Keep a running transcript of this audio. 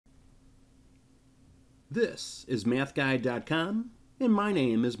This is MATHguide.com, and my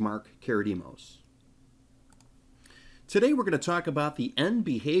name is Mark Karadimos. Today we're going to talk about the end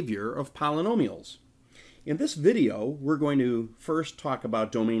behavior of polynomials. In this video, we're going to first talk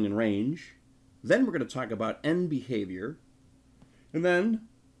about domain and range, then we're going to talk about end behavior, and then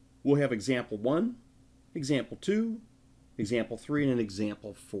we'll have example 1, example 2, example 3, and an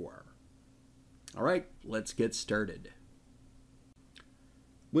example 4. All right, let's get started.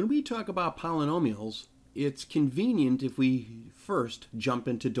 When we talk about polynomials, it's convenient if we first jump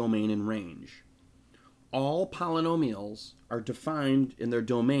into domain and range. All polynomials are defined in their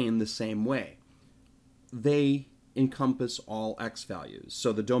domain the same way. They encompass all x values.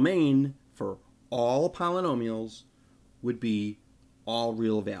 So the domain for all polynomials would be all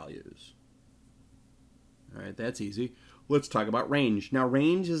real values. All right, that's easy. Let's talk about range. Now,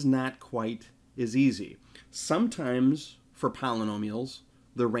 range is not quite as easy. Sometimes for polynomials,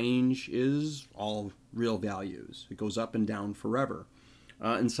 the range is all real values. It goes up and down forever,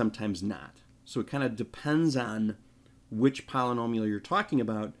 and sometimes not. So it kind of depends on which polynomial you're talking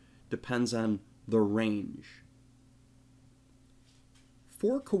about, depends on the range.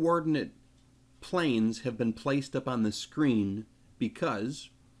 4 coordinate planes have been placed up on the screen because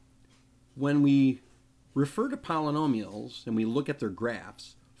when we refer to polynomials and we look at their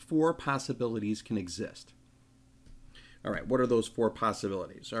graphs, 4 possibilities can exist. All right, what are those 4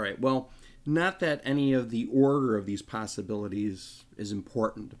 possibilities? All right, well, not that any of the order of these possibilities is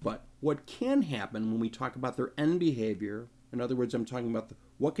important, but what can happen when we talk about their end behavior, in other words, I'm talking about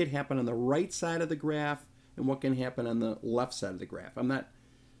what could happen on the right side of the graph and what can happen on the left side of the graph. I'm not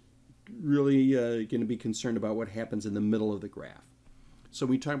really going to be concerned about what happens in the middle of the graph. So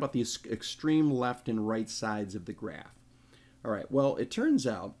we talk about the extreme left and right sides of the graph. All right, well, it turns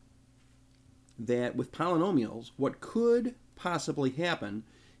out that with polynomials, what could possibly happen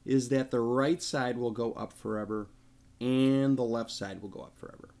is that the right side will go up forever and the left side will go up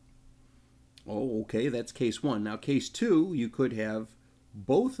forever. Oh, okay, that's case 1. Now, case 2, you could have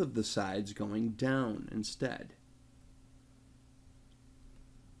both of the sides going down instead.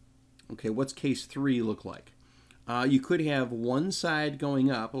 Okay, what's case 3 look like? You could have one side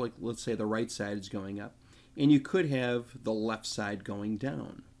going up, like let's say the right side is going up, and you could have the left side going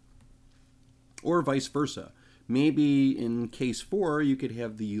down. Or vice versa. Maybe in case 4, you could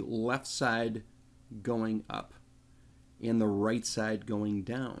have the left side going up and the right side going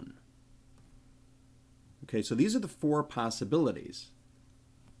down. Okay, so these are the 4 possibilities.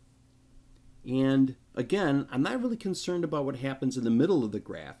 And again, I'm not really concerned about what happens in the middle of the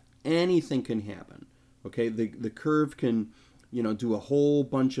graph. Anything can happen. Okay, the curve can, do a whole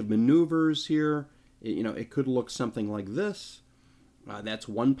bunch of maneuvers here. It could look something like this. That's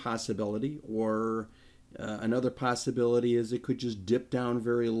one possibility. Or another possibility is it could just dip down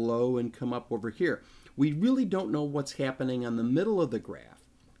very low and come up over here. We really don't know what's happening on the middle of the graph.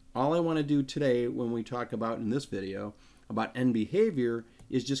 All I want to do today when we talk about in this video about end behavior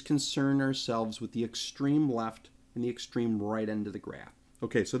is just concern ourselves with the extreme left and the extreme right end of the graph.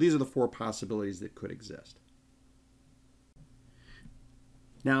 Okay, so these are the 4 possibilities that could exist.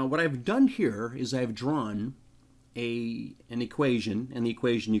 Now, what I've done here is I've drawn an equation, and the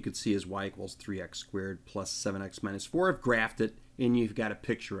equation you could see is y equals 3x squared plus 7x minus 4. I've graphed it, and you've got a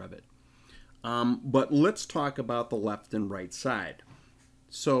picture of it. But let's talk about the left and right side.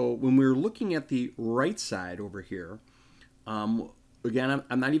 So when we're looking at the right side over here, again,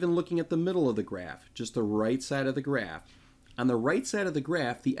 I'm not even looking at the middle of the graph, just the right side of the graph. On the right side of the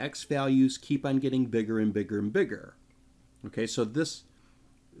graph, the x values keep on getting bigger and bigger and bigger. Okay, so this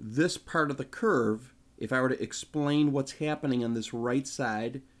part of the curve, if I were to explain what's happening on this right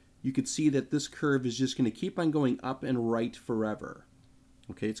side, you could see that this curve is just going to keep on going up and right forever.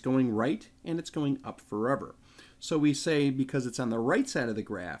 Okay, it's going right and it's going up forever. So we say, because it's on the right side of the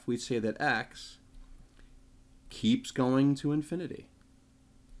graph, we say that x keeps going to infinity.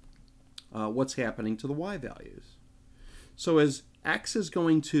 What's happening to the y values? So as x is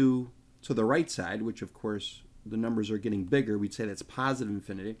going to the right side, which of course the numbers are getting bigger, we'd say that's positive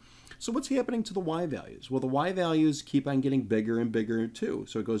infinity. So what's happening to the y values? Well, the y values keep on getting bigger and bigger too.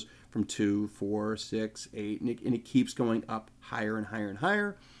 So it goes from 2, 4, 6, 8, and it keeps going up higher and higher and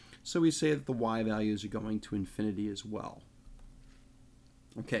higher. So we say that the y values are going to infinity as well.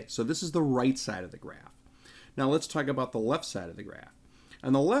 Okay, so this is the right side of the graph. Now let's talk about the left side of the graph.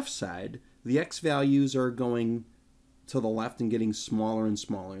 On the left side, the x values are going to the left and getting smaller and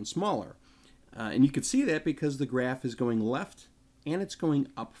smaller and smaller. And you can see that because the graph is going left and it's going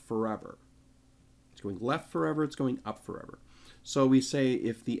up forever. It's going left forever, it's going up forever. So we say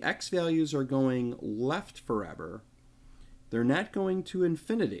if the x values are going left forever, they're not going to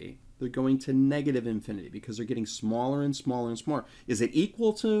infinity, they're going to negative infinity because they're getting smaller and smaller and smaller. Is it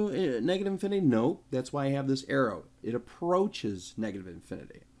equal to negative infinity? No. That's why I have this arrow. It approaches negative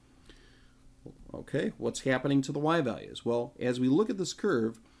infinity. Okay, what's happening to the y values? Well, as we look at this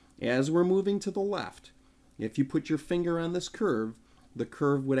curve, as we're moving to the left, if you put your finger on this curve, the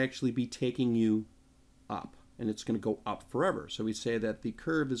curve would actually be taking you up, and it's going to go up forever. So we say that the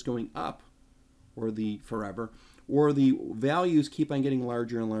curve is going up, or the forever, or the values keep on getting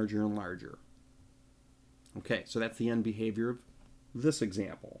larger and larger and larger. Okay, so that's the end behavior of this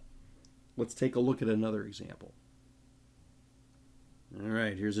example. Let's take a look at another example. All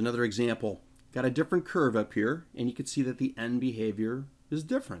right, here's another example. Got a different curve up here, and you can see that the end behavior is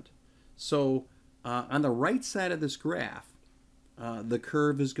different. So on the right side of this graph, the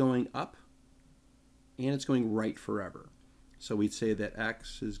curve is going up, and it's going right forever. So we'd say that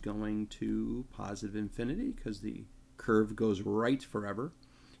x is going to positive infinity because the curve goes right forever,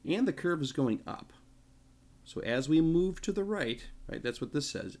 and the curve is going up. So as we move to the right, that's what this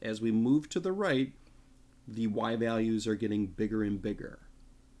says, as we move to the right, the y values are getting bigger and bigger.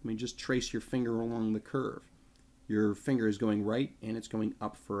 I mean, just trace your finger along the curve. Your finger is going right, and it's going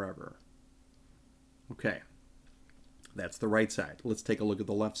up forever. Okay, that's the right side. Let's take a look at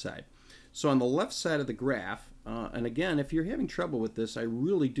the left side. So on the left side of the graph, and again, if you're having trouble with this, I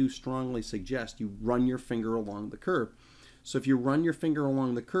really do strongly suggest you run your finger along the curve. So if you run your finger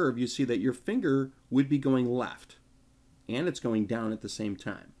along the curve, you see that your finger would be going left, and it's going down at the same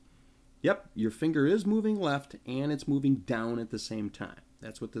time. Yep, your finger is moving left, and it's moving down at the same time.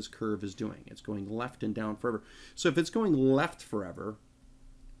 That's what this curve is doing. It's going left and down forever. So if it's going left forever,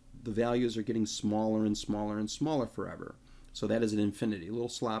 the values are getting smaller and smaller and smaller forever. So that is an infinity. A little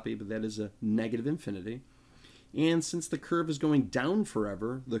sloppy, but that is a negative infinity. And since the curve is going down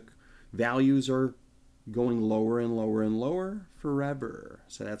forever, the values are going lower and lower and lower forever.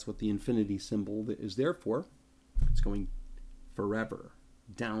 So that's what the infinity symbol is there for. It's going forever,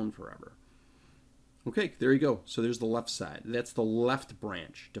 down forever. Okay, there you go. So there's the left side. That's the left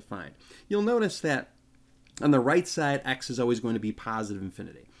branch defined. You'll notice that on the right side, x is always going to be positive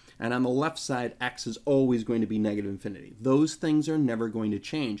infinity. And on the left side, x is always going to be negative infinity. Those things are never going to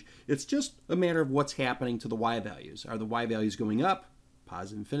change. It's just a matter of what's happening to the y values. Are the y values going up,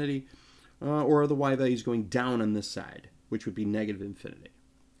 positive infinity, or are the y values going down on this side, which would be negative infinity?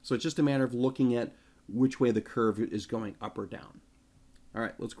 So it's just a matter of looking at which way the curve is going, up or down. All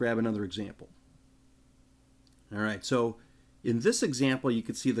right, let's grab another example. All right, so in this example, you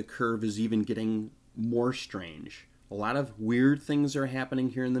can see the curve is even getting more strange. A lot of weird things are happening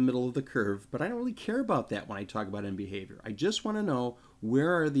here in the middle of the curve, but I don't really care about that when I talk about end behavior. I just want to know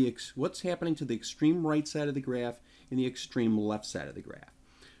what's happening to the extreme right side of the graph and the extreme left side of the graph.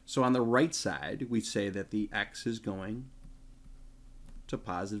 So on the right side, we say that the x is going to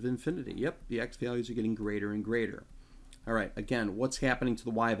positive infinity. Yep, the x values are getting greater and greater. All right, again, what's happening to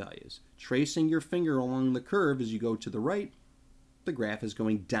the y values? Tracing your finger along the curve as you go to the right, the graph is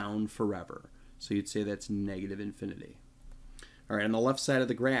going down forever. So you'd say that's negative infinity. All right, on the left side of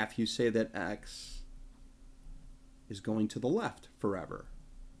the graph, you say that x is going to the left forever.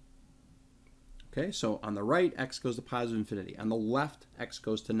 Okay, so on the right, x goes to positive infinity. On the left, x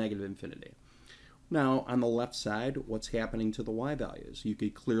goes to negative infinity. Now, on the left side, what's happening to the y values? You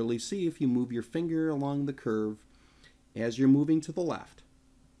could clearly see if you move your finger along the curve, as you're moving to the left,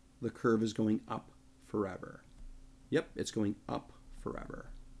 the curve is going up forever. Yep, it's going up forever.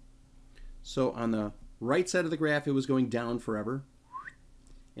 So on the right side of the graph, it was going down forever.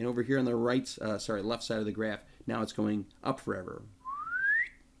 And over here on the left side of the graph, now it's going up forever.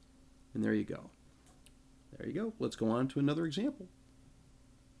 And there you go. There you go. Let's go on to another example.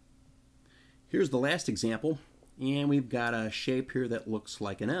 Here's the last example. And we've got a shape here that looks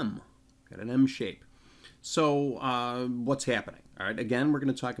like an M. Got an M shape. So what's happening? All right, again, we're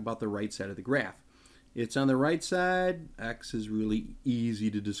going to talk about the right side of the graph. It's on the right side. X is really easy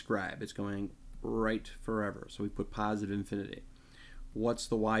to describe. It's going right forever. So we put positive infinity. What's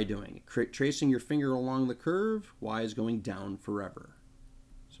the y doing? Tracing your finger along the curve, y is going down forever.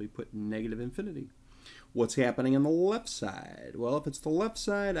 So we put negative infinity. What's happening on the left side? Well, if it's the left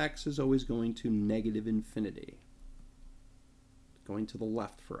side, x is always going to negative infinity. Going to the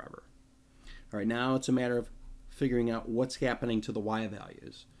left forever. All right, now it's a matter of figuring out what's happening to the y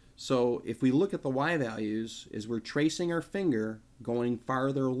values. So if we look at the y values, as we're tracing our finger going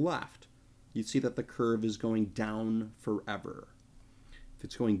farther left, you'd see that the curve is going down forever. If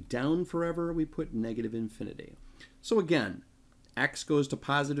it's going down forever, we put negative infinity. So again, x goes to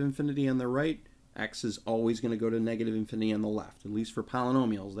positive infinity on the right, x is always going to go to negative infinity on the left. At least for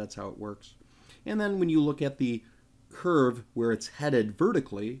polynomials, that's how it works. And then when you look at the curve where it's headed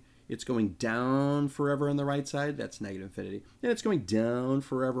vertically, It's going down forever on the right side, that's negative infinity. And it's going down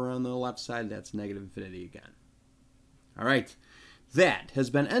forever on the left side, that's negative infinity again. All right, that has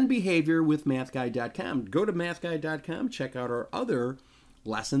been End Behavior with MATHguide.com. Go to MATHguide.com, check out our other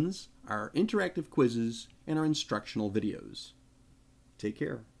lessons, our interactive quizzes, and our instructional videos. Take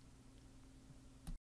care.